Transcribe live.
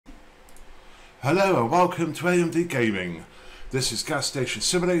Hello and welcome to AMD Gaming. This is Gas Station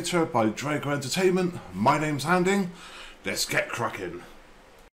Simulator by Drago Entertainment. My name's Andi. Let's get cracking.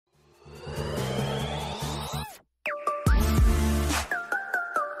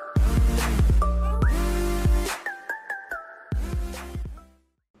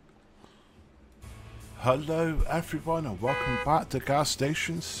 Hello everyone and welcome back to Gas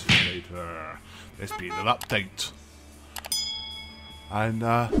Station Simulator. There's been an update. And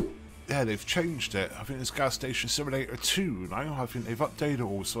yeah, they've changed it. I think it's Gas Station Simulator 2 now. I think they've updated it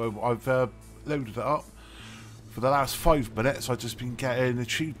all. So I've loaded it up. For the last 5 minutes, I've just been getting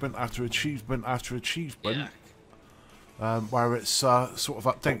achievement after achievement after achievement. Where it's sort of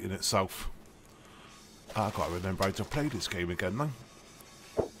updating itself. I've got to remember how to play this game again now.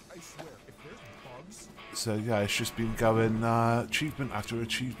 So yeah, it's just been going achievement after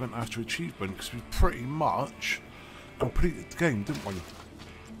achievement after achievement. Because we pretty much completed the game, didn't we?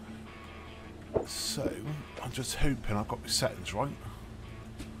 So, I'm just hoping I've got my settings right.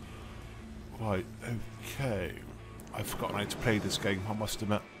 Right, okay. I've forgotten how to play this game, I must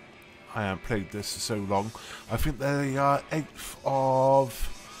admit. I haven't played this for so long. I think the 8th of...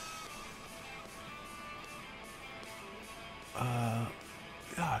 yeah,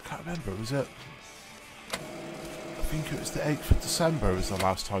 I can't remember, was it? I think it was the 8th of December was the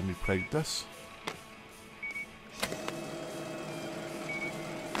last time we played this.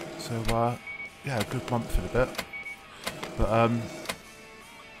 So, yeah, a good month and a bit. But,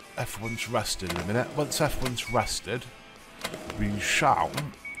 everyone's rested in a minute. Once everyone's rested, we shall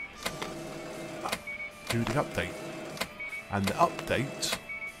do the update. And the update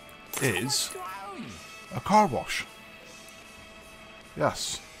is a car wash.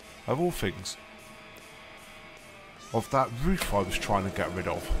 Yes, of all things. Of that roof I was trying to get rid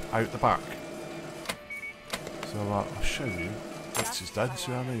of, out the back. So, I'll show you. This is done,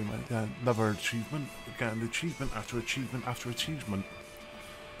 so I mean, another achievement, again, achievement after achievement after achievement.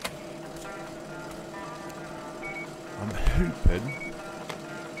 I'm hoping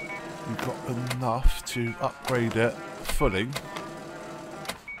we've got enough to upgrade it fully.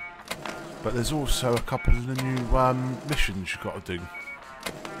 But there's also a couple of the new missions you've got to do,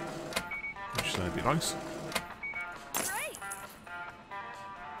 which is going to be nice.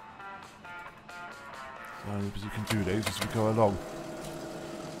 Because you can do these as we go along.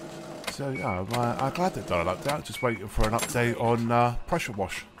 So yeah, I'm glad they've done an update. Just waiting for an update on pressure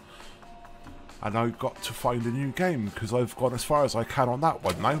wash. And I've got to find a new game because I've gone as far as I can on that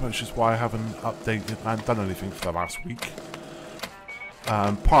one now, which is why I haven't updated and done anything for the last week.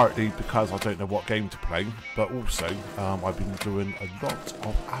 Partly because I don't know what game to play, but also I've been doing a lot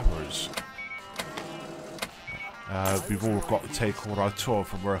of hours. We've all got to take all our tour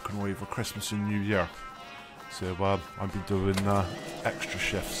from working away for Christmas and New Year. So I've been doing extra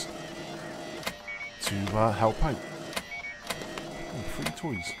shifts to help out. Oh, free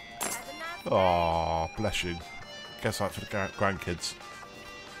toys. Oh, bless you. Guess that for the grandkids.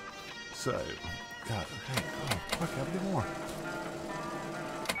 So, yeah, okay. Oh, quick, have any more?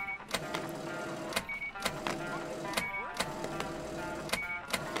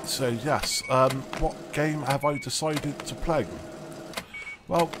 So yes, what game have I decided to play?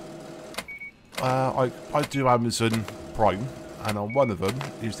 Well, I do Amazon Prime, and on one of them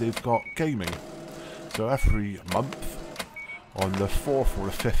is they've got gaming. So every month, on the 4th or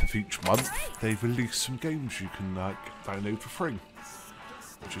the 5th of each month, they release some games you can download for free,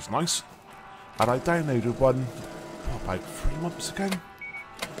 which is nice. And I downloaded one about 3 months ago,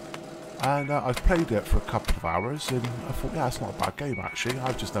 and I've played it for a couple of hours, and I thought, yeah, it's not a bad game actually.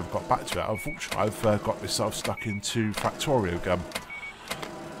 I've just never got back to it. Unfortunately, I've got myself stuck into Factorio again.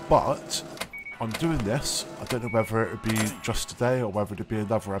 But I'm doing this. I don't know whether it would be just today or whether it would be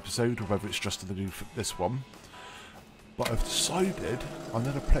another episode or whether it's just to do this one. But I've decided I'm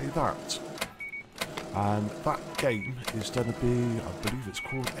going to play that. And that game is going to be, I believe it's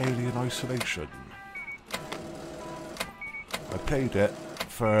called Alien Isolation. I played it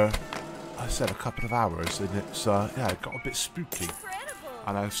for, I said, a couple of hours, and it's, yeah, it got a bit spooky.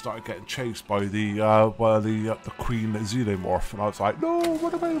 And I started getting chased by the Queen Xenomorph, and I was like, no,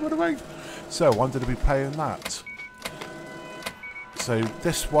 run away, run away. So I'm going to be playing that. So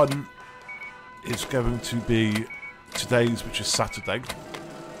this one is going to be today's, which is Saturday.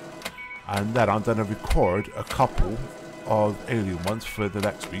 And then I'm going to record a couple of Alien ones for the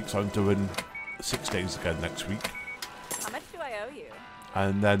next week. So I'm doing 6 days again next week. How much do I owe you?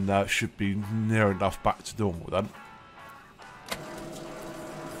 And then should be near enough back to normal then.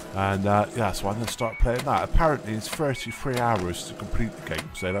 And yeah, so I'm going to start playing that. Apparently it's 33 hours to complete the game,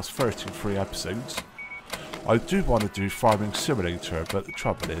 so that's 33 episodes. I do want to do Farming Simulator, but the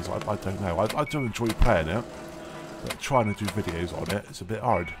trouble is, I don't know. I do enjoy playing it, but trying to do videos on it is a bit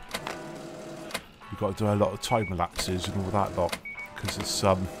hard. You've got to do a lot of time lapses and all that lot, because it's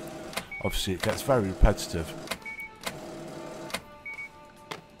obviously it gets very repetitive.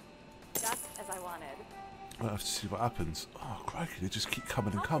 Just as I wanted. I'll have to see what happens. Oh, crikey, they just keep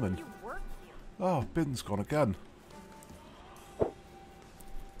coming and How coming. you work here? Oh, bin's gone again.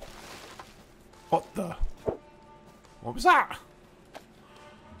 What the? What was that?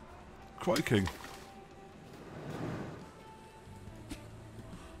 Crikey.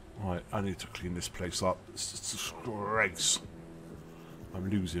 Right, I need to clean this place up. It's a disgrace. I'm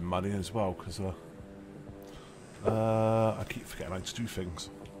losing money as well because I keep forgetting how to do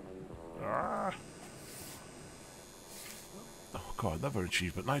things. Ah. Oh god, another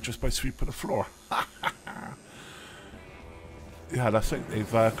achievement now just by sweeping the floor. Yeah, I think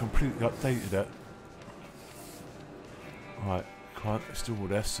they've completely updated it. Right, can't let's do all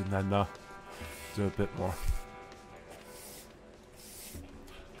this and then do a bit more.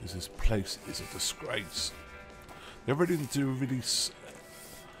 Because this place is a disgrace. They really didn't do release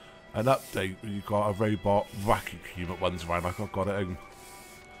an update when you got a robot vacuum cube that runs around like I've got it in.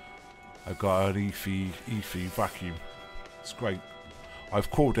 I got an EFI vacuum. It's great. I've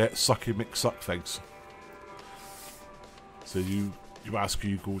called it Sucky McSuckface. So you ask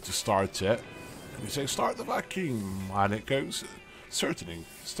Google to start it, and you say start the vacuum, and it goes starting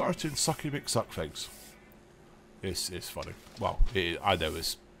Sucky McSuckface. It's funny. Well, I know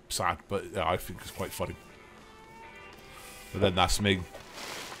it's sad, but yeah, I think it's quite funny. But then that's me.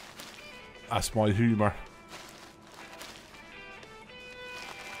 That's my humour.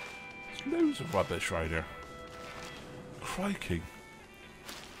 There's loads of rubbish right here. Crikey.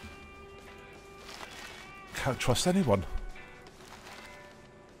 Can't trust anyone.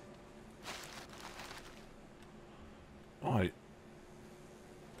 Right.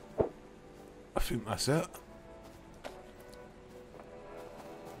 I think that's it.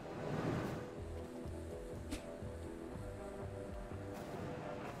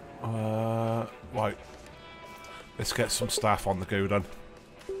 Right. Let's get some staff on the go then.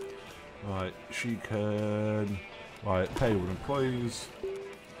 Right, she can... Right, pay all employees.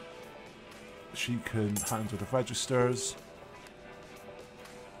 She can handle the registers.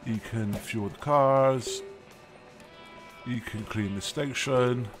 You can fuel the cars. You can clean the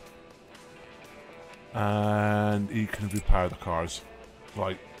station. And you can repair the cars.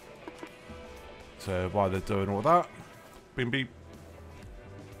 Right. So while they're doing all that, beep beep.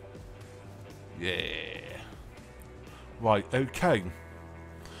 Yeah. Right, okay.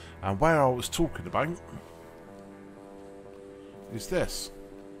 And where I was talking about is this.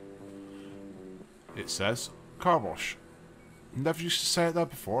 It says car wash. Never used to say it there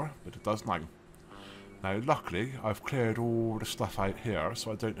before, but it does now. Now, luckily, I've cleared all the stuff out here,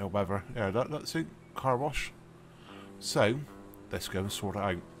 so I don't know whether... Yeah, let's see. Car wash. So, let's go and sort it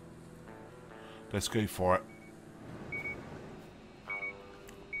out. Let's go for it.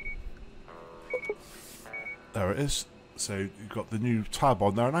 There it is. So, you've got the new tab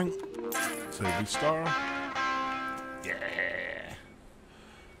on there now. So, restart. Yeah.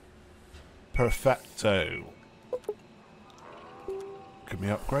 Perfecto. Give me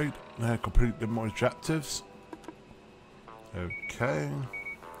upgrade. Complete more objectives. Okay.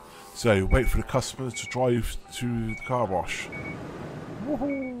 So, wait for the customers to drive to the car wash.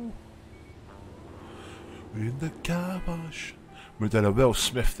 Woohoo! We're in the car wash. We're doing a Will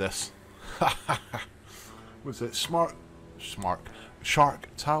Smith this. Was it Shark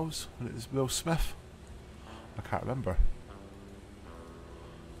Towels? When it was Will Smith? I can't remember.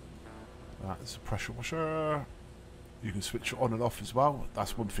 That's a pressure washer. You can switch it on and off as well.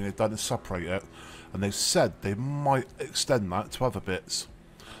 That's one thing they've done, is separate it. And they said they might extend that to other bits.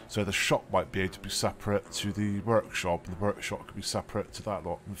 So the shop might be able to be separate to the workshop, and the workshop could be separate to that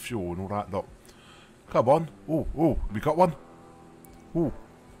lot, and fuel and all that lot. Come on. Oh, we got one. Ooh.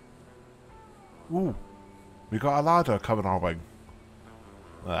 We got a ladder coming our way.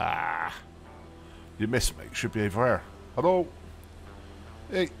 Ah. You missed me. Should be over here. Hello.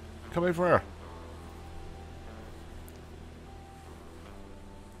 Hey, come over here.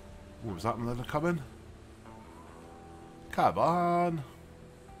 What was that one that coming? Come on.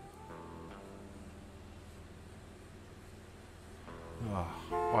 Oh,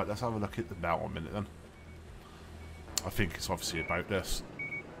 right, let's have a look at the now a minute then. I think it's obviously about this.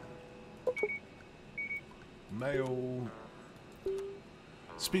 Mail.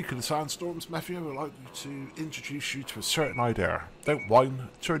 Speaking of sandstorms, Matthew, I would like to introduce you to a certain idea. Don't whine,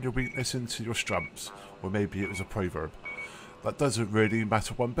 turn your weakness into your strengths. Or maybe it was a proverb. that doesn't really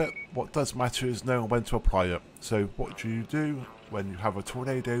matter one bit. What does matter is knowing when to apply it. So what do you do when you have a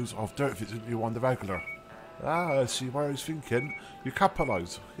tornadoes of dirt visiting you on the regular? Ah, I see what I was thinking. You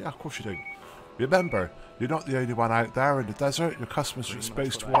capitalise. Yeah, of course you do. Remember, you're not the only one out there in the desert. Your customers are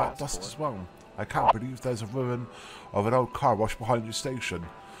exposed to all that dust as well. I can't believe there's a ruin of an old car wash behind your station.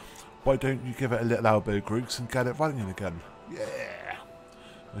 Why don't you give it a little elbow grease and get it running again? Yeah!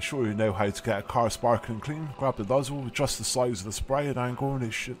 I'm sure you know how to get a car sparkling clean. Grab the nozzle, adjust the size of the spray and angle, and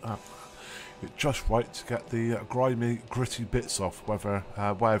it should it's just right to get the grimy, gritty bits off,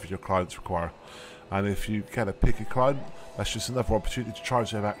 wherever your clients require. And if you get a picky client, that's just another opportunity to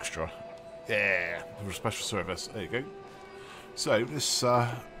charge them extra. Yeah, for a special service. There you go. So this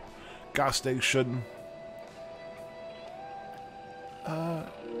gas station,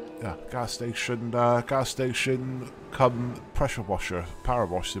 gas station, come pressure washer, power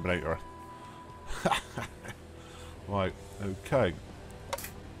wash simulator. Right, okay.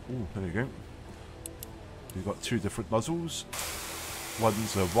 Ooh, there you go. You've got two different nozzles.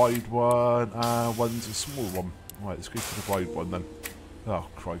 One's a wide one, one's a small one. Right, let's go for the wide one then. Oh,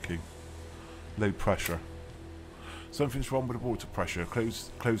 crikey. Low pressure. Something's wrong with the water pressure.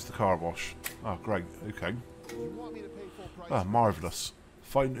 Close the car wash. Oh, great. Okay. Ah, marvellous.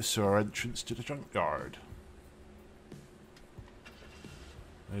 Find the sewer entrance to the junkyard.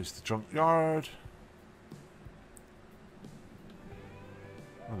 There's the junkyard.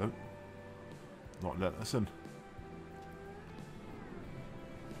 Hello. Not letting us in.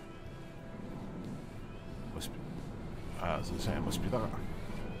 Must be. As I say, it must be that.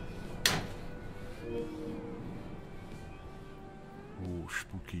 Oh,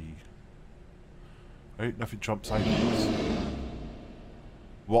 spooky. Right, nothing jumps out.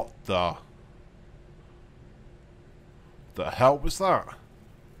 What the hell was that?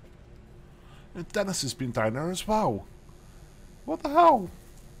 And Dennis has been down there as well. What the hell?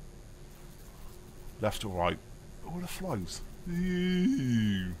 Left or right? Oh, the flies.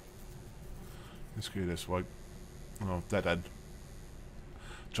 Ew. Let's go this way. Oh, dead end.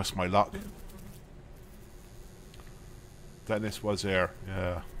 Just my luck. Dennis was here,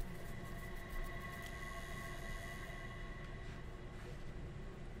 yeah.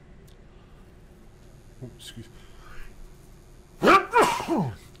 Oh, excuse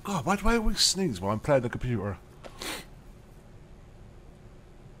God, why do I always sneeze while I'm playing the computer?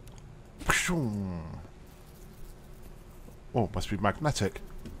 Oh, must be magnetic.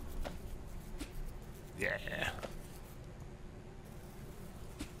 Yeah.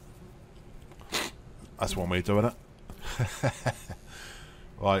 That's one way of doing it.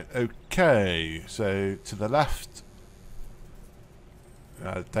 Right, okay. So, to the left.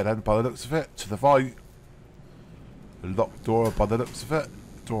 Dead end by the looks of it. To the right. A locked door by the looks of it.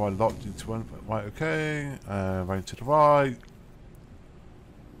 Door unlocked into one. Right, okay. Round to the right.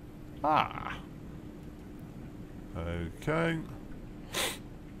 Ah. Okay.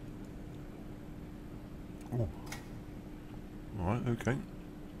 Ooh. Alright, okay.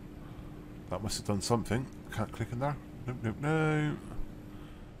 That must have done something. Can't click in there. Nope, nope, no.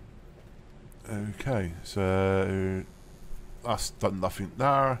 Okay, so that's done nothing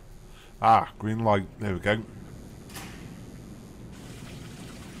there. Ah, green light. There we go.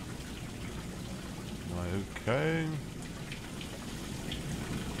 Right, okay.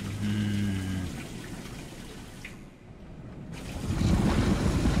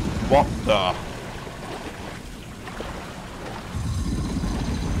 What the?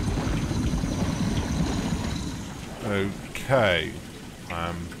 Okay.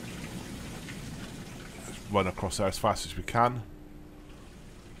 Let's run across there as fast as we can.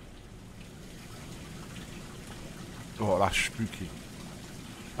 Oh, that's spooky.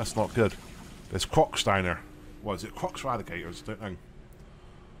 That's not good. There's crocs down there. What is it? Crocs or alligators? Don't know.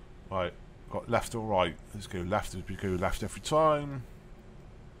 Right. Got left or right? Let's go left as we go left every time.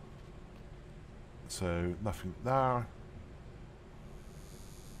 So, nothing there.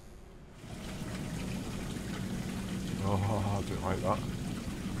 Oh, I don't like that.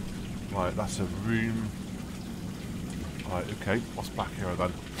 Right, that's a room. Right, okay. What's back here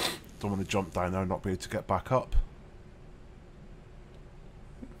then? Don't want to jump down there and not be able to get back up.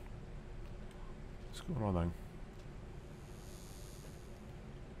 What's going on then?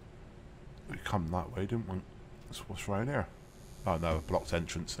 We come that way, didn't we? That's what's right here. Oh no, a blocked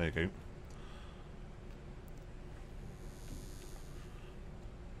entrance. There you go.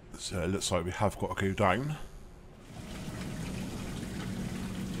 So it looks like we have got to go down.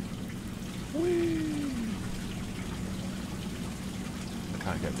 Whee! I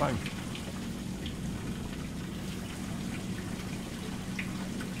can't get down.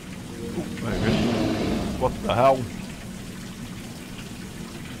 Ooh, there we go. What the hell?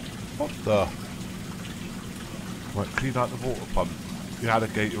 What the? Right, clean out the water pump. The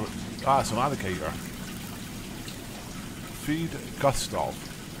alligator. Ah, it's an alligator. Feed Gustav.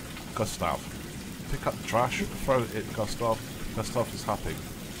 Gustav. Pick up the trash, throw it at Gustav. Gustav is happy.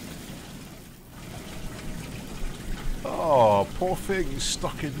 Oh, poor thing, he's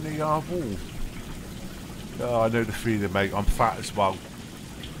stuck in the wall. Oh, I know the feeling, mate. I'm fat as well.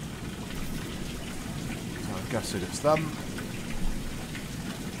 So I'm guessing it's them.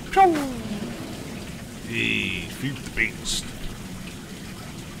 Feed the beast.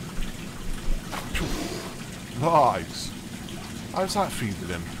 Nice. How's that feeding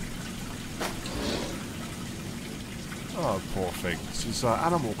him? Oh, poor thing. This is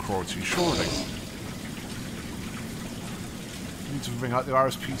animal cruelty, surely. Need to ring out the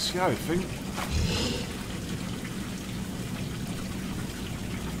RSPCA, I think.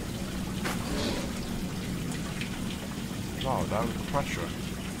 Oh, down with the pressure.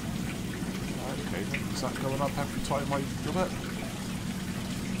 Okay, then is that going up every time I do it?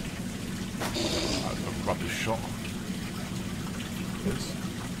 That's a rubbish shot. Yes.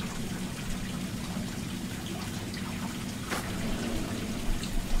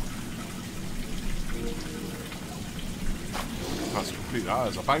 That's complete. That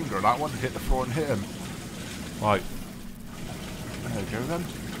is a bounder, that one. Hit the floor and hit him. Right. There we go then.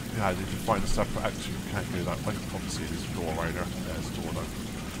 Yeah, I need to find a separate exit. You can't do that. Like, obviously, there's a door right there. There's a door there.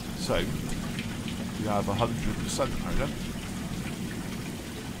 So, we have 100% now then.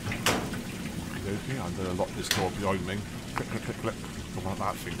 Okay, I'm going to lock this door behind me. Click, click, click, click. Don't want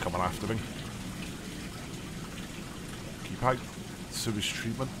that thing coming after me. Keep out. Sewage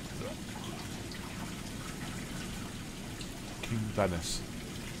treatment. King Dennis.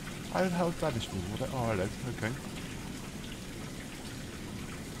 How the hell Dennis move? Oh, hello. Okay.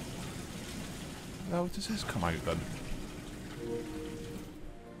 How does this come out then?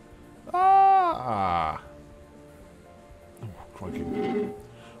 Ah! Oh, crikey.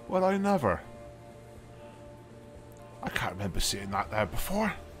 Well, I never. I can't remember seeing that there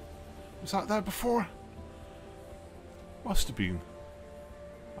before. Was that there before? Must have been.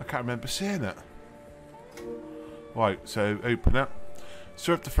 I can't remember seeing it. Right, so open it.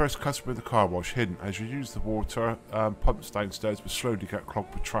 Serve the first customer the car wash. Hidden. As you use the water, pumps downstairs will slowly get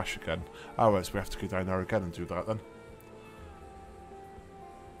clogged with trash again. Oh, right, so we have to go down there again and do that then.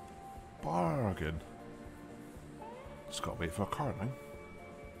 Bargain. Just gotta wait for a car now.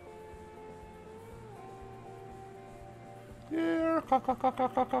 Yeah, car.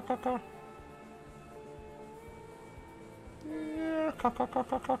 Yeah,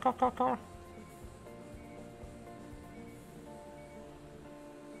 car.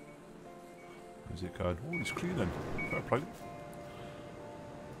 How's it going? Oh, he's cleaning. Fair play.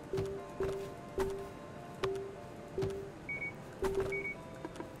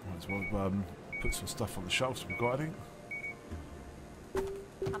 Might as well put some stuff on the shelves we've got, I think.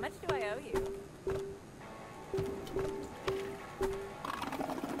 How much do I owe you?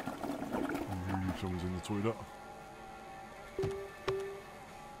 Someone's in the toilet.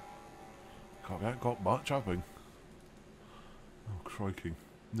 God, we haven't got much, have we? Oh, crikey.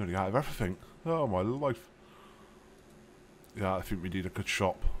 Nearly out of everything. Oh, my life. Yeah, I think we need a good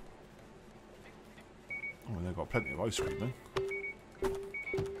shop. Oh, and they've got plenty of ice cream, then.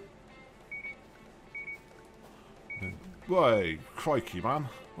 Way, crikey, man.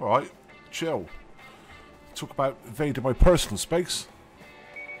 Alright, chill. Talk about invading my personal space.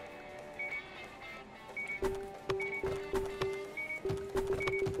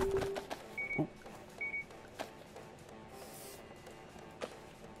 Oh.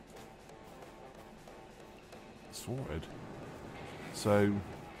 Sorted. So,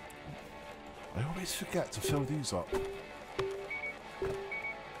 I always forget to fill these up.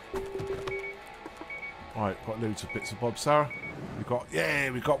 Right, got loads of bits of bobs there. We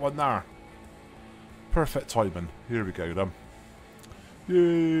got one there. Perfect timing. Here we go then.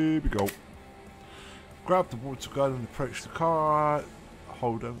 Here we go. Grab the water gun and approach the car.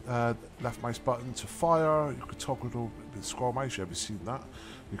 Hold left mouse button to fire. You can toggle the scroll mouse. You ever seen that?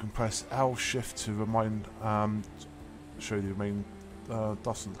 You can press L shift to remind, show you the main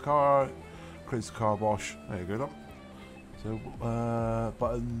dust in the car. Close the car wash. There you go then. So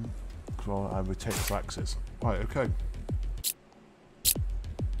button. Control and rotate the axis. Right, okay.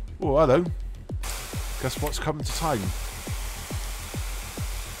 Oh, hello. Guess what's coming to town?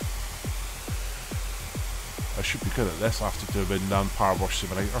 I should be good at this after doing Power Wash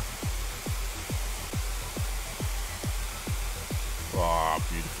Simulator. Ah,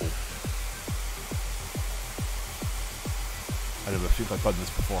 beautiful. I never think I've done this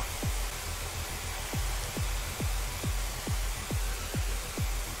before.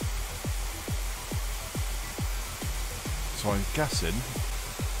 So I'm guessing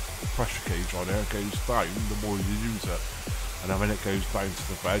the pressure gauge on there goes down the more you use it. And then when it goes down to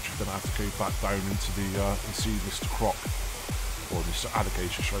the veg, you're going to have to go back down into the see Mr. Croc. Or Mr.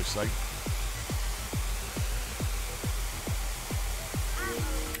 Alligator, should I say.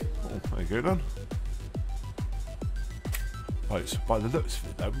 Oh, there you go then. Right, so by the looks of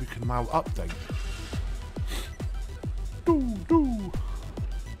it then, we can now update. Doo.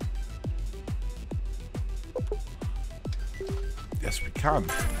 Yes, we can.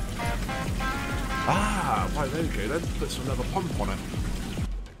 Ah, right, there you go then. Put another pump on it.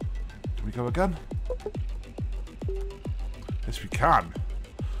 Can we go again? Yes, we can.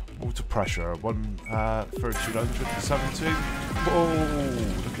 Water pressure, 1370. Whoa,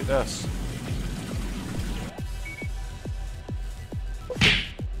 look at this.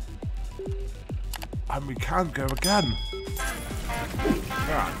 And we can go again.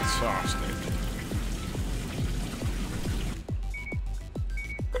 Fantastic.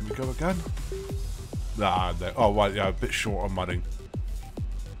 Can we go again? Nah, no. Oh, right, yeah, a bit short on money.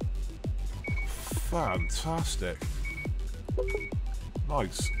 Fantastic.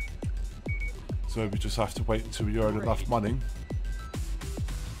 Nice. So we just have to wait until we earn enough money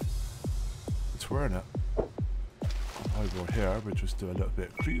to earn it. Over here, we'll just do a little bit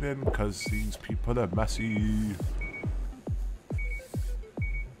of cleaning because these people are messy.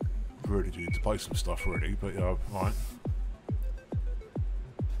 Really do need to buy some stuff, really, but yeah, right.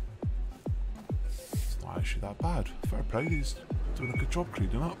 It's not actually that bad. Fair play, he's doing a good job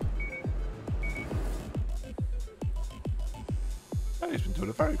cleaning up. Yeah, he's been doing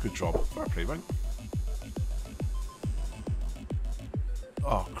a very good job. Fair play, mate.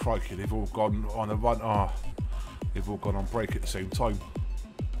 Oh, crikey, they've all gone on a run. Oh, they've all gone on break at the same time.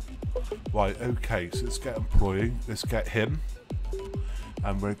 Right, okay, so let's get employee. Let's get him.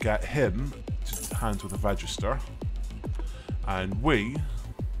 And we'll get him to handle the register. And we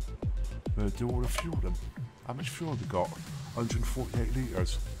will do all the fueling. How much fuel have we got? 148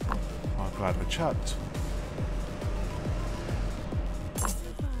 litres. I'm glad I checked.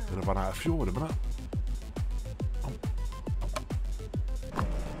 Gonna run out of fuel in a minute.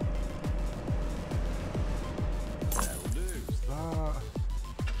 There's that.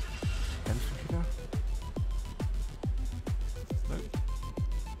 Anything here? Nope.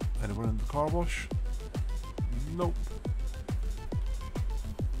 Anyone in the car wash? Nope.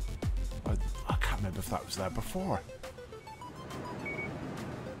 I can't remember if that was there before.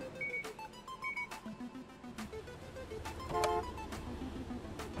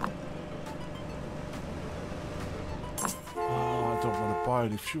 Buy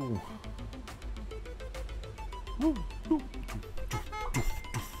any fuel.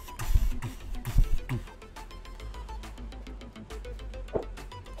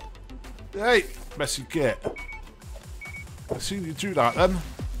 Hey, messy git. I seen you do that then.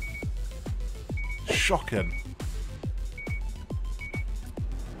 Shocking.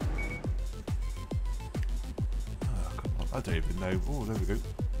 Oh, come on. I don't even know. Oh, there we go.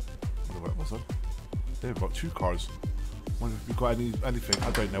 What was that? They've got two cars. Wonder if we've got anything. I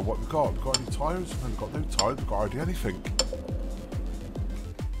don't know what we've got. We've got any tyres? No, we've got no tyres. We've got hardly anything.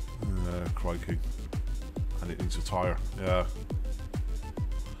 Crikey. And it needs a tyre. Yeah.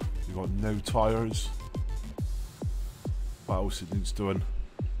 We've got no tyres. What else it needs doing?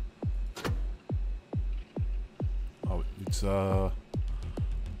 Oh, it needs oh,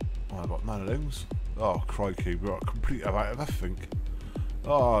 I've got none of those. Oh, crikey. We're completely out of everything.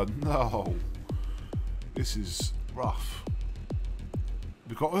 Oh, no. This is rough.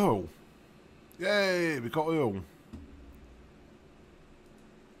 We got oil. Yay, we got oil.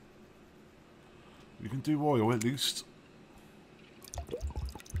 We can do oil at least.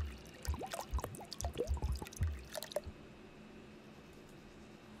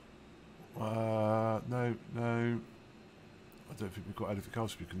 No. I don't think we've got anything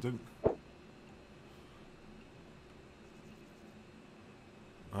else we can do.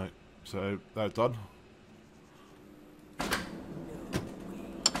 Right, so they're done.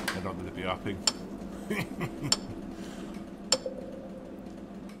 They're not going to be happy.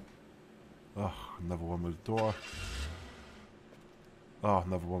 Oh, another one with a door. Oh,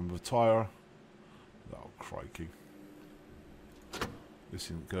 another one with a tyre. Oh, crikey. This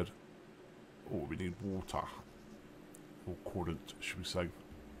isn't good. Oh, we need water. Or coolant, should we say.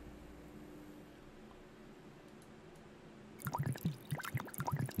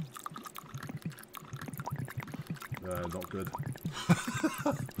 Not good.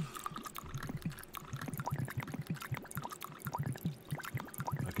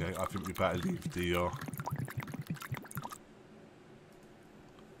 Okay, I think we better leave the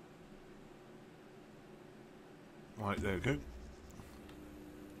right, Right, there we go.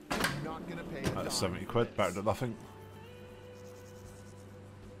 Not gonna pay a That's dime 70 for quid, this. better than nothing.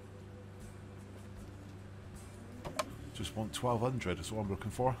 Just want 1200 is what I'm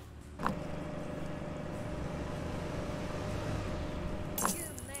looking for. You're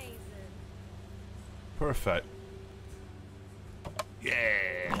amazing. Perfect.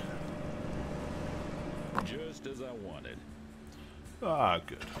 Yeah! Just as I wanted. Ah,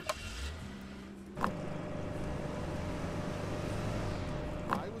 good.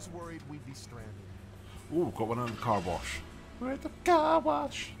 I was worried we'd be stranded. Ooh, got one on the car wash. We're at the car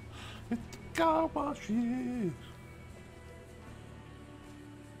wash. At the car wash, yeah.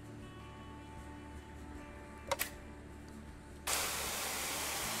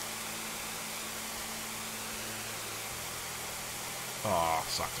 Ah,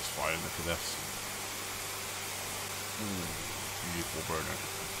 satisfying, look at this. Ooh, beautiful burner.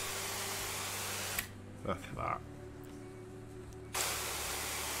 Look at that.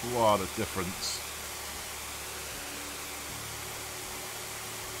 What a difference.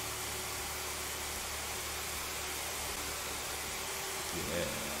 Yeah.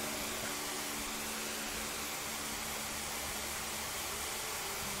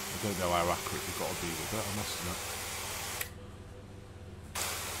 I don't know how accurate you've got to be with it, I must admit.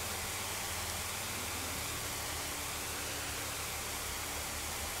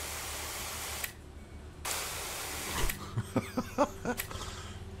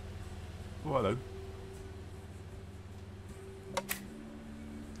 Well then.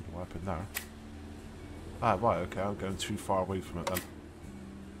 What happened there? Ah, right, okay, I'm going too far away from it then.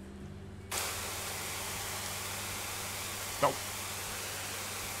 Nope.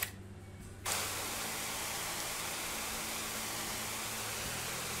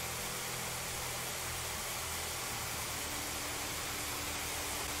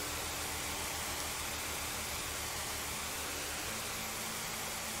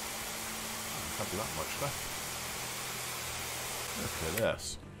 Can't do that much left. Look at this.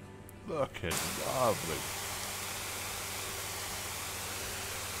 Looking lovely.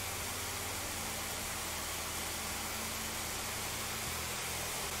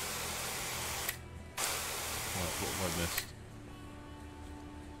 Right, what have I missed?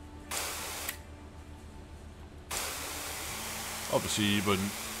 Obviously you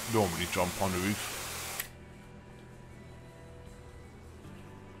wouldn't normally jump on the roof.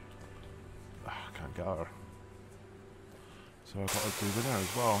 Can't get her. So I've got to do with her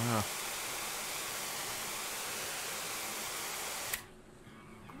as well, yeah.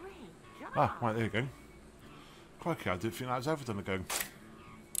 Great job. Ah, right, there you go. Crikey, I didn't think that was ever done again.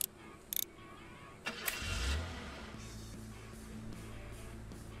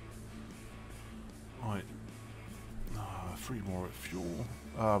 Right. Ah, 3 more at fuel.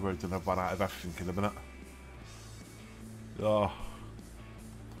 Ah, we're going to run out of everything in a minute. Oh.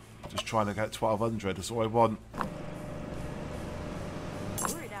 Just trying to get 1200, that's all I want.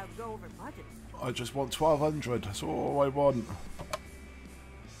 Worried I'd go over budget. I just want 1200, that's all I want.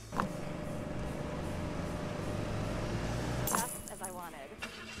 Just as I wanted.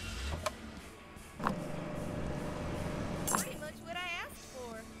 Pretty much what I asked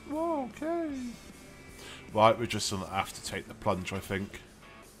for. Okay. Right, we're just going to have to take the plunge, I think.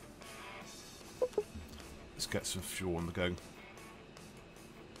 Let's get some fuel on the go.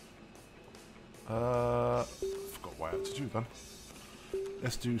 Forgot what I had to do then.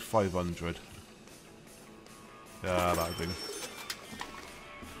 Let's do 500. Yeah, that'll do.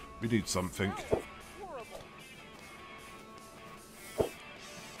 We need something. Horrible.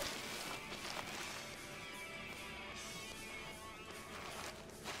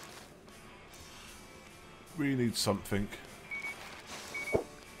 We need something.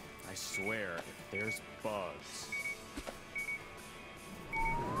 I swear, if there's bugs.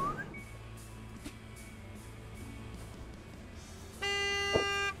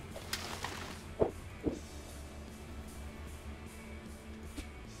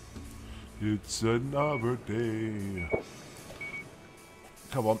 It's another day.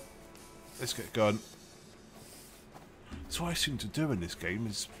 Come on. Let's get going. That's what I seem to do in this game,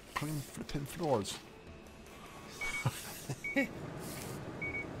 is clean flipping floors. Oh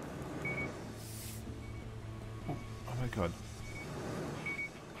my god.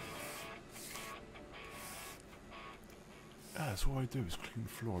 Yeah, that's all I do is clean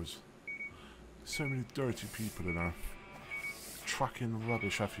floors. So many dirty people in there. Tracking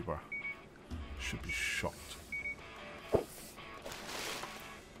rubbish everywhere. Should be shocked.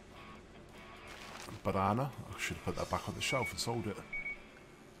 Banana. I should have put that back on the shelf and sold it.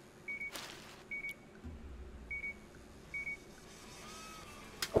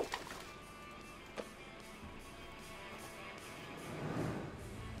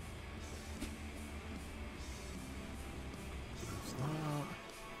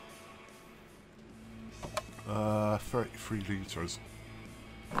 33 litres.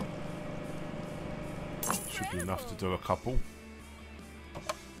 Should be enough to do a couple.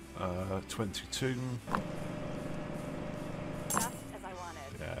 22. Just as I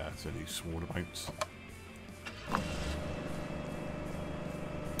wanted. Yeah, it's only small amounts.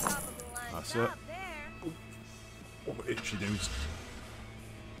 Top of the line That's job it. there. Oh, itchy nose.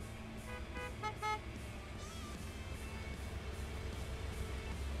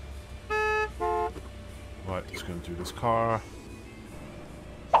 Right, just going to do this car.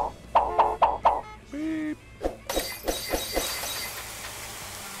 Beep.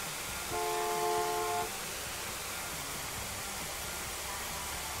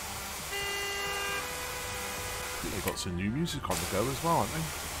 They've got some new music on the go as well, haven't they?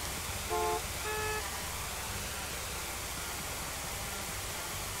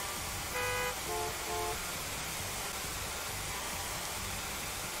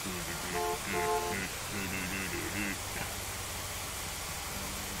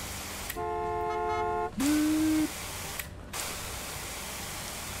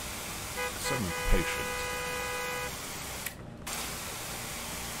 Some patience.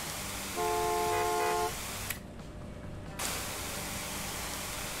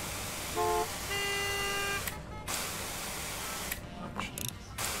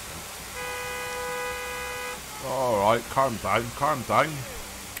 Alright, calm down, calm down.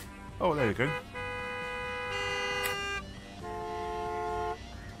 Oh, there you go.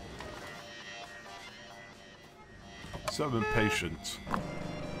 So impatient.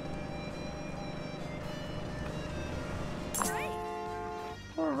 Great.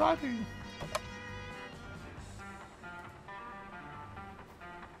 Alrighty.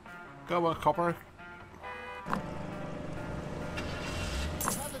 Go on, copper.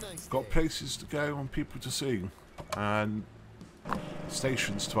 Have a nice Got day. places to go and people to see. And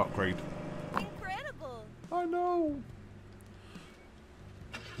stations to upgrade. Incredible. I know.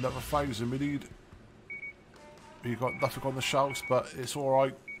 Another 1,000 we need. We got nothing on the shelves, but it's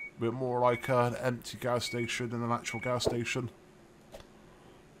alright. We're more like an empty gas station than an actual gas station.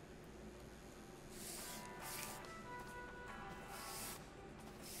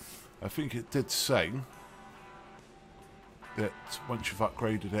 I think it did say that once you've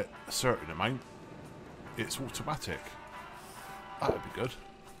upgraded it a certain amount, it's automatic. That would be good.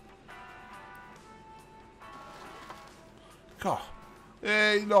 God.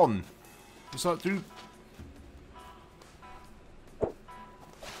 Hey, Lon. What's that do?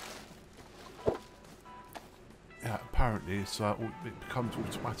 Yeah, apparently it's it becomes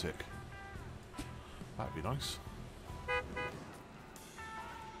automatic. That'd be nice.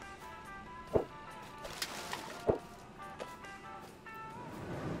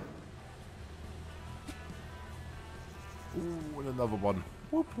 Ooh, and another one.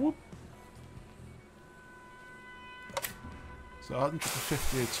 Whoop whoop. So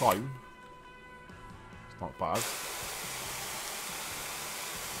 150 a time. It's not bad.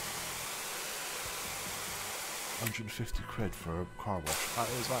 £150 for a car wash. That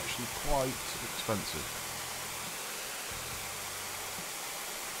is actually quite expensive.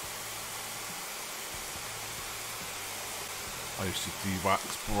 I used to de-wax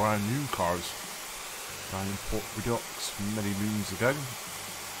brand new cars down in Port Redux many moons ago.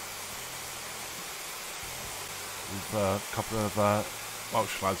 With a couple of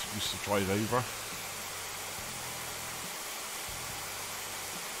Welsh lads who used to drive over.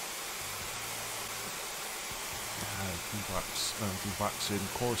 De-waxing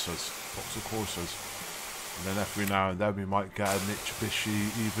Corsas, lots of Corsas. And then every now and then we might get a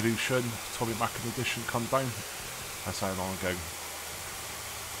Mitsubishi Evolution, Tommy Mackin edition come down. That's how long ago.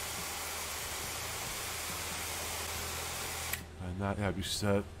 And yeah, we used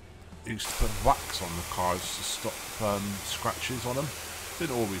to put wax on the cars to stop scratches on them.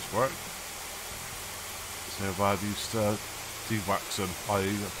 Didn't always work. So we used to de-wax them by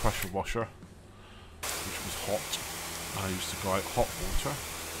a pressure washer, which was hot. I used to go out hot water,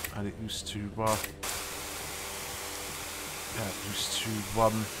 and it used to get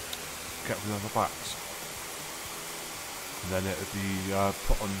rid of the wax. And then it would be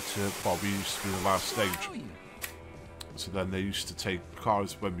put onto, well, we used to be the last stage. So then they used to take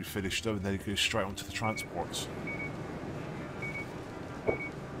cars when we finished them, and then go straight onto the transports.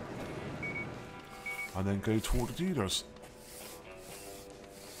 And then go to all the dealers.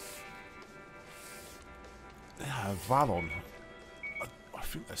 Yeah, Valon. I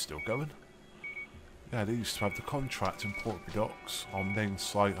think they're still going. Yeah, they used to have the contract in Port Redux on main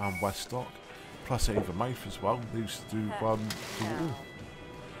site and West Dock, plus Avonmouth as well. They used to do all.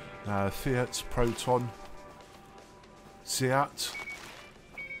 Fiat, Proton, Seat.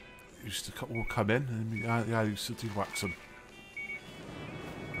 used to all come in and yeah, I used to de-wax them.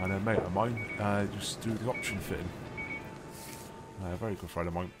 And a mate of mine used to do the option fitting. A very good friend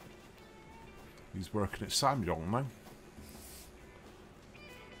of mine. He's working at Samyong now.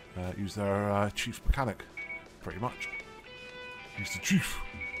 He's their chief mechanic, pretty much. He's the chief.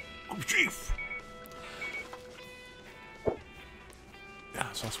 I'm the chief! Yeah,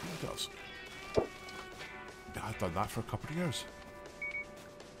 so that's what he does. Yeah, I've done that for a couple of years.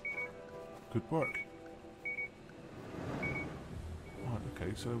 Good work. Right,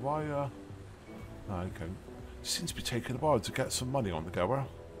 okay, so why, okay. Seems to be taking a while to get some money on the goer.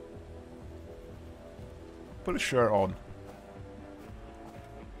 Put a shirt on.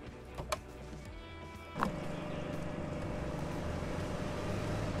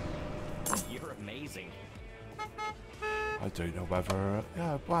 You're amazing. I don't know whether...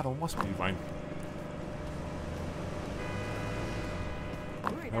 yeah, Waddle must be fine.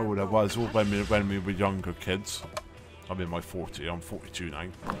 Oh, there was all when we were younger kids. I'm in my 40, I'm 42 now.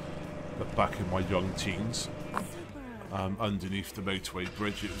 But back in my young teens, underneath the motorway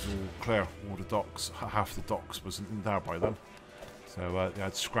bridge, it was all clear. All the docks, half the docks wasn't in there by then. So they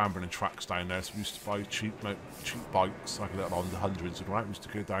had scrambling tracks down there. So we used to buy cheap bikes, like that on the hundreds and right. We used to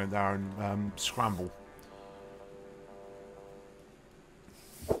go down there and scramble.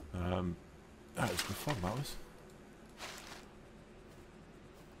 That was good fun. That was.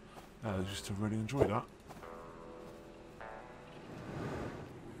 I used to really enjoy that.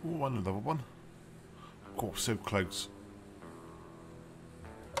 Oh, another one. Oh, so close.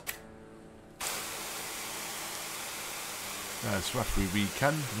 Yeah, it's roughly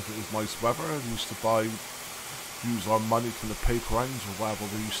weekend. If it was nice weather, we used to use our money from the paper rounds or wherever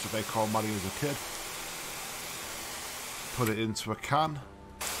we used to make our money as a kid. Put it into a can.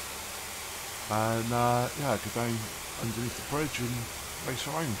 And, yeah, go down underneath the bridge and race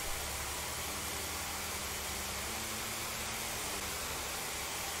around.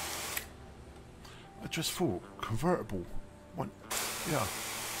 I just thought, convertible. What? Yeah.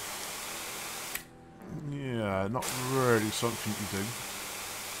 Yeah, not really something you do.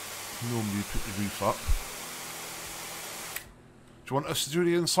 Normally you put the roof up. Do you want us to do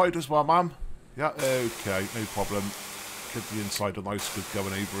the inside as well, ma'am? Yeah, okay, no problem. Get the inside a nice good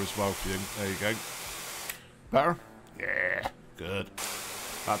going over as well for you. There you go. Better? Yeah, good.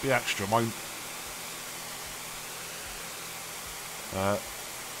 That'd be extra, mine.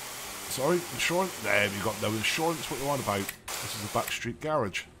 Sorry, insurance? There, you got no insurance. What you on about? This is a backstreet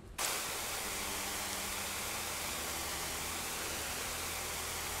garage.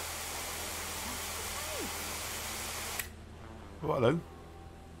 Oh, hello.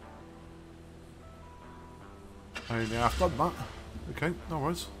 I only half done that. Okay, no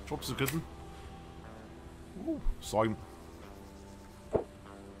worries. Job's a good one. Ooh, sign.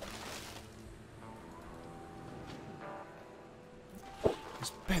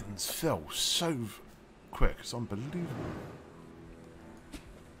 These bins fill so quick, it's unbelievable.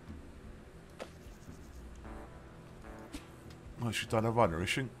 Oh, she's done a runner, is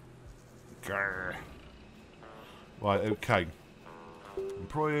she? Grr. Right, okay.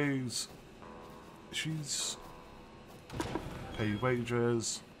 Employees. She's pay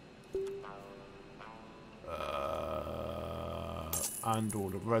wages. And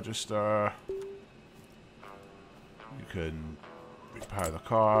order register. You can repair the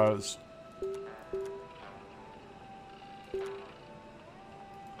cars.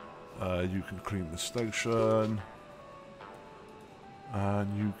 You can clean the station.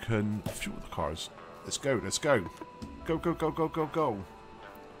 And you can fuel the cars. Let's go, let's go. Go, go, go, go, go, go.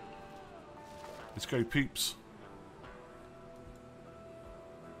 Let's go, peeps.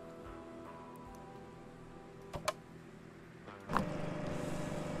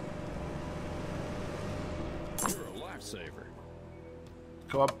 You're a lifesaver.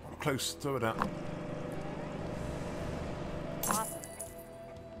 Come on, I'm close to it. Awesome.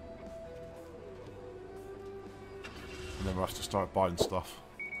 And then we'll have to start buying stuff.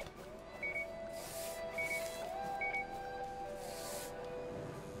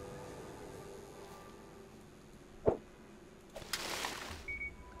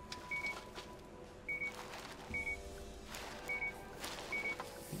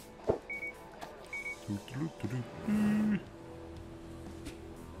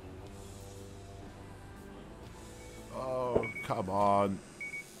 Oh, come on.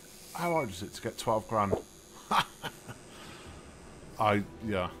 How hard is it to get 12 grand?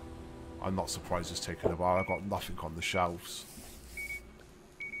 Yeah. I'm not surprised it's taken a while. I've got nothing on the shelves.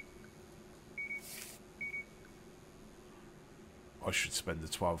 I should spend the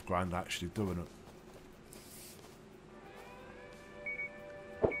 12 grand actually doing it.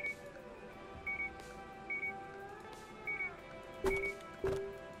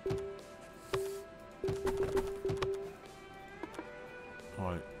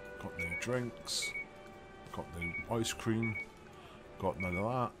 Right, got no drinks. Got no ice cream. Got none of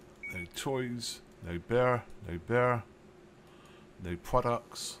that. No toys. No beer. No beer. No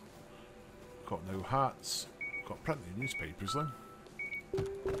products. Got no hats. Got plenty of newspapers though.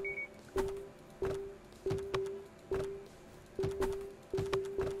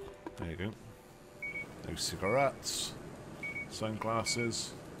 There you go. No cigarettes.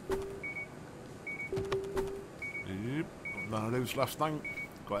 Sunglasses. Yep. None of those left now.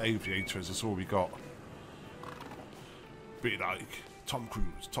 Got aviators, that's all we got. Be like Tom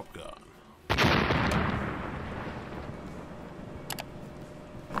Cruise, Top Gun.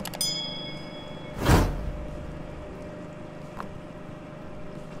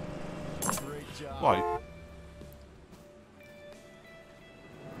 Great job. Right.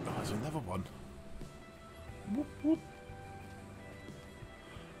 Oh, there's another one. Whoop, whoop.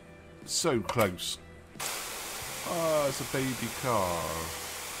 So close. Oh, it's a baby car.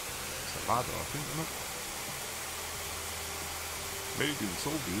 It's a ladder, I think, isn't it? Made in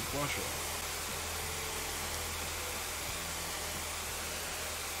Soviet Russia.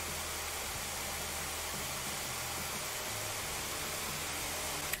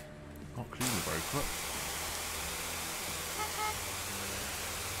 Not cleaning very quick.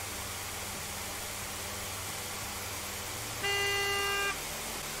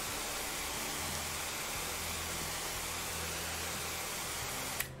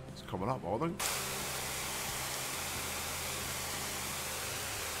 It's coming up, I think.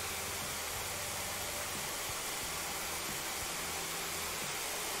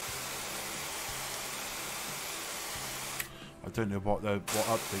 I don't know what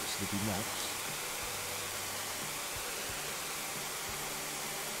updates will be next.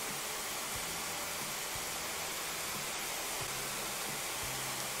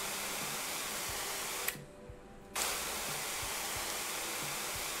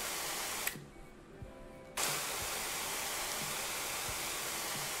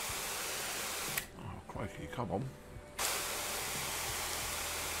 Oh crikey, come on.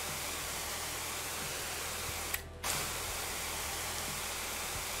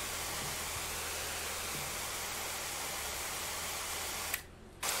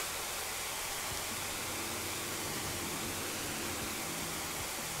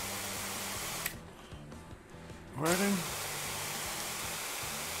 Ready?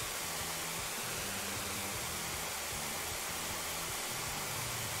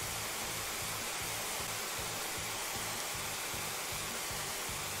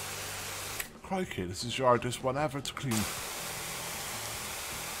 Crikey, this is your hardest one ever to clean.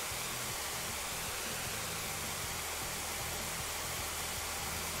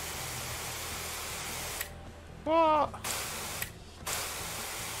 What?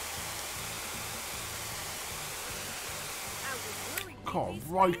 God,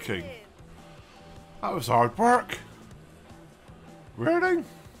 Viking. That was hard work. Really? I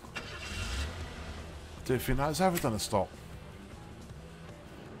don't think that's ever done a stop.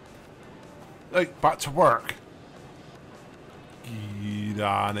 Hey, back to work. Get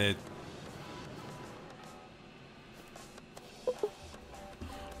on it.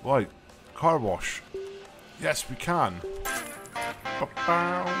 Right, car wash. Yes, we can.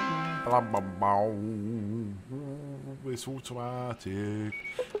 It's automatic.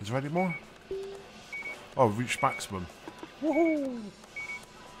 Is there any more? Oh, reach maximum. Woohoo!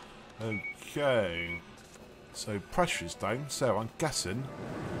 Okay. So pressure's down. So I'm guessing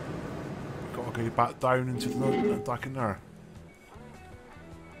we've got to go back down into the back in there.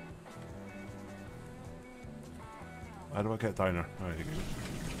 How do I get down there? There you go.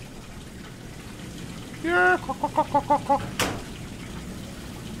 Yeah.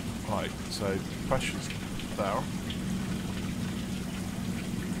 Right. So pressure's there.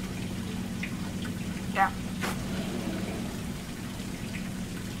 Yeah.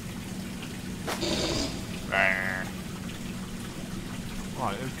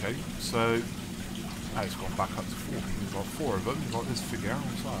 Right, okay, so now it's gone back up to 4. We've got 4 of them. We've got this figure.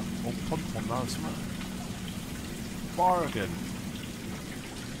 What's that? Oh, pump on that, isn't it? Bargain.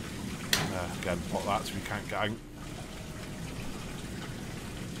 Again, put that so we can't get out.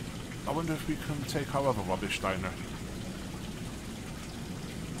 I wonder if we can take our other rubbish down there.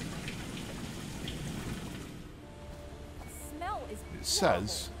 Smell is It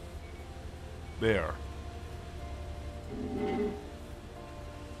says there.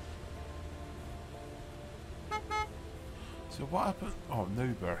 So what happened? Oh, no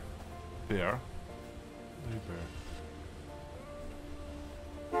bear. Bear. No bear.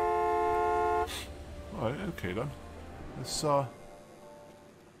 Right, okay then. Let's I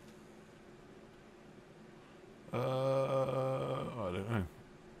don't know.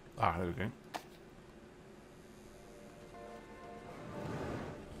 Ah, there we go.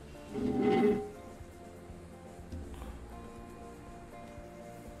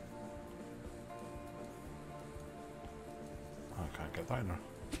 I can't get down there.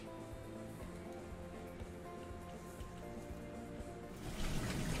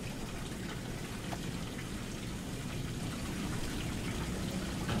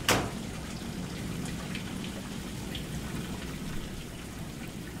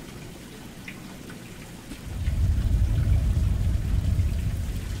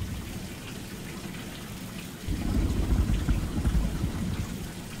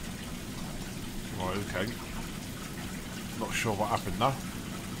 Okay. Not sure what happened there.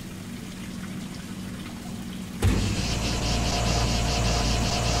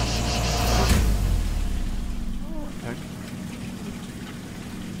 Okay.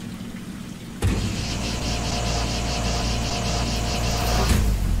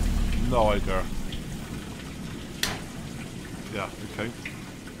 No idea. Yeah, okay.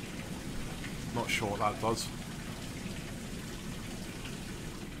 Not sure what that does.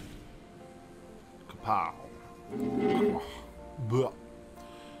 Kapow. Oh.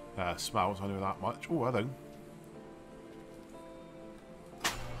 Smells, I know that much. Oh, hello.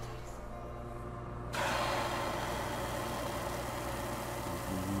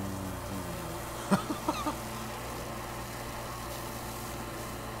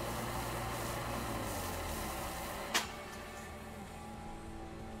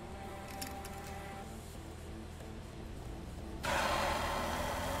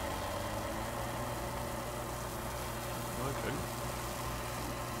 Okay.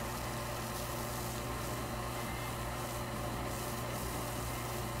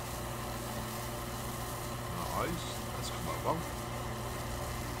 Nice. That's come out well.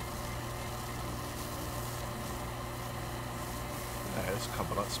 Yeah, it's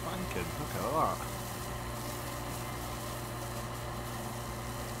coming up spanking. Look at that.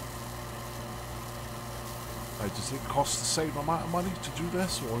 Now, does it cost the same amount of money to do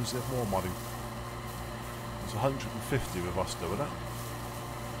this, or is it more money? It's 150 with us doing it.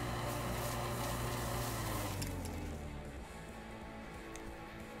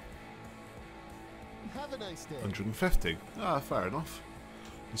 Have a nice day. 150. Ah, fair enough.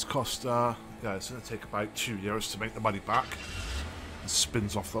 It's cost, yeah, it's going to take about 2 years to make the money back. It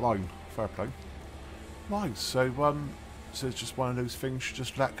spins off the line. Fair play. Nice. So it's just one of those things you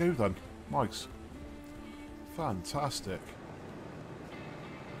just let go then. Nice. Fantastic.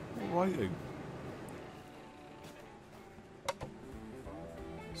 Alrighty.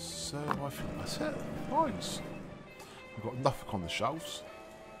 So I think that's it. Nice. We've got nothing on the shelves.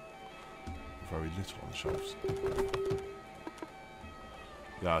 Very little on the shelves.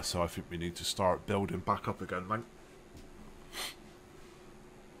 Yeah, so I think we need to start building back up again, mate.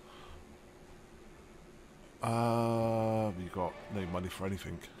 We got no money for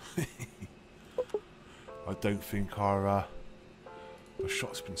anything. I don't think our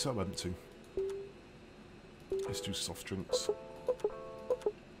shop's been so empty. Let's do soft drinks.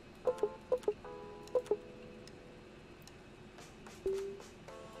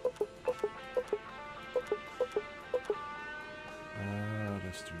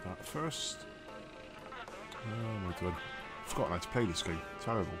 Let's do that first. What am I doing? I've forgotten how to play this game.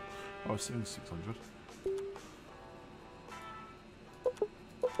 Terrible. Oh, it's only 600.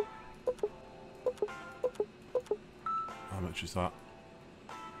 How much is that?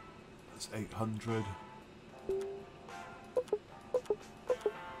 That's 800.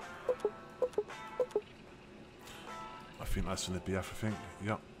 I think that's going to be everything.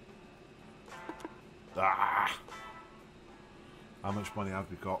 Yep. Ah! How much money have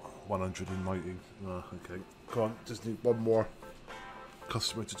we got? 190. Oh, okay. Come on, just need one more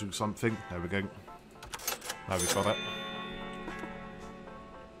customer to do something. There we go. Now we've got it.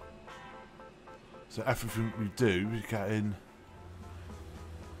 So everything we do, we getting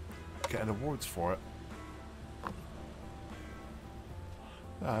awards for it.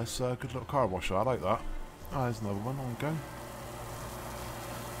 Yeah, it's a good little car washer. I like that. Ah, there's another one. On we go.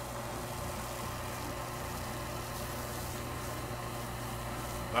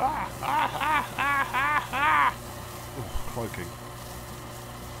 Oh, crikey.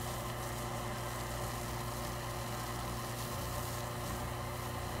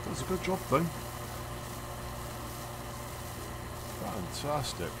 Does a good job though.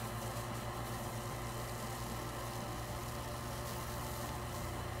 Fantastic.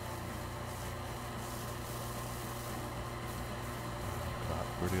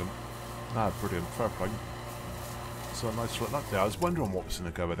 Brilliant. Ah, brilliant. Fair play. So a nice little update. I was wondering what was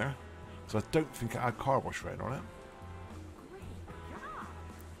going to go in there. So I don't think it had car wash rating on it.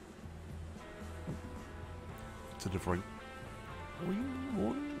 delivering.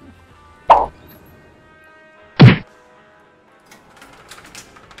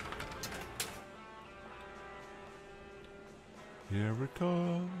 Here it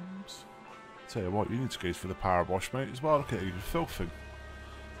comes. Tell you what, you need to go for the power wash, mate, as well. Look at you, you're filthy.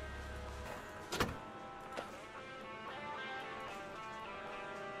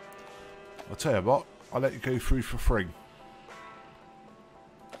 I'll tell you what, I'll let you go through for free.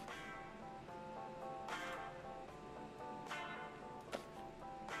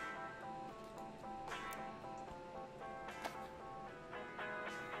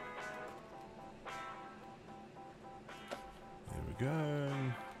 There we go.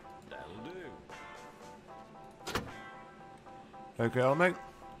 That'll do. Okay, on, mate.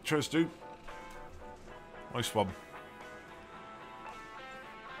 Cheers, dude. Nice one.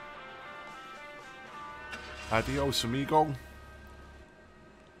 Adios, amigo.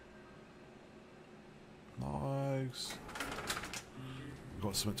 Nice. We've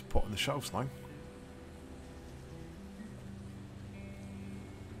got something to put on the shelves now.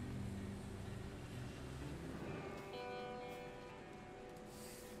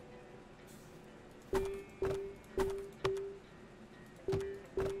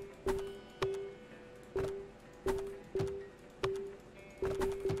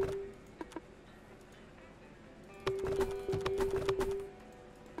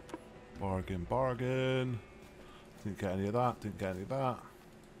 Bargain, bargain. Didn't get any of that, didn't get any of that.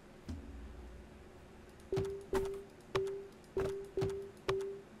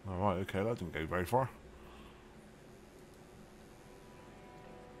 Alright, okay, that didn't go very far.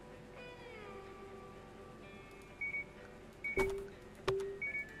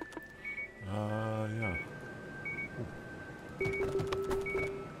 Yeah. Ooh.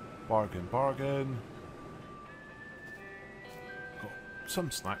 Bargain, bargain. Got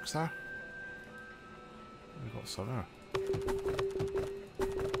some snacks there. We got some there.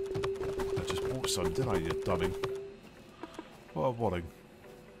 I just bought some, didn't I, you dummy? What a wadding.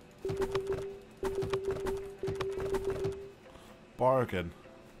 Bargain.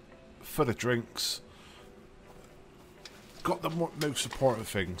 For the drinks. Got the most important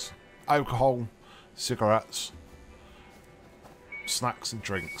things. Alcohol, cigarettes, snacks and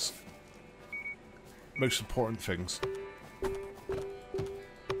drinks. Most important things.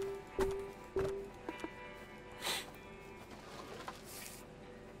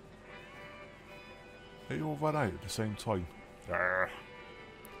 They all run out at the same time. Arrgh.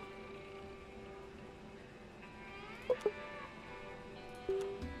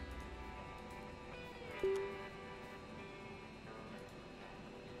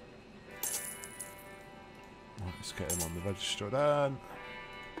 Right, let's get him on the register then.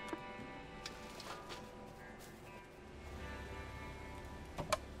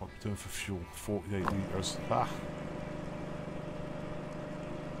 What are we doing for fuel? 48 litres. Ah.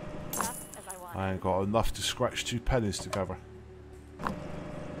 I ain't got enough to scratch 2 pennies together.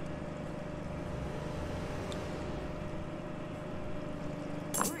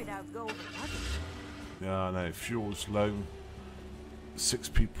 Yeah, I know. Fuel's low. 6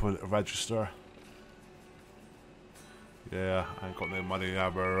 people at a register. Yeah, I ain't got no money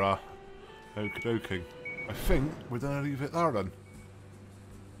ever. Okie dokie. I think we're gonna leave it there then.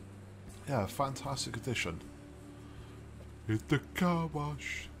 Yeah, fantastic addition. Hit the car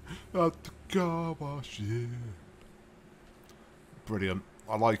wash. At the car wash, yeah. Brilliant.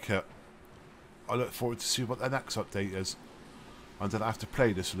 I like it. I look forward to see what the next update is. I'm going to have to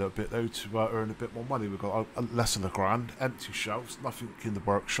play this a little bit though to earn a bit more money. We've got less than $1,000, empty shelves, nothing in the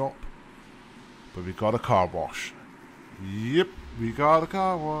workshop. But we got a car wash. Yep, we got a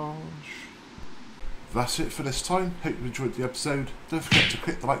car wash. That's it for this time. Hope you enjoyed the episode. Don't forget to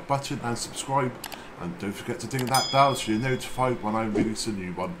click the like button and subscribe. And don't forget to ding that bell so you're notified when I release a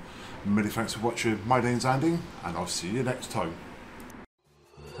new one. Many thanks for watching. My name's Andy, and I'll see you next time.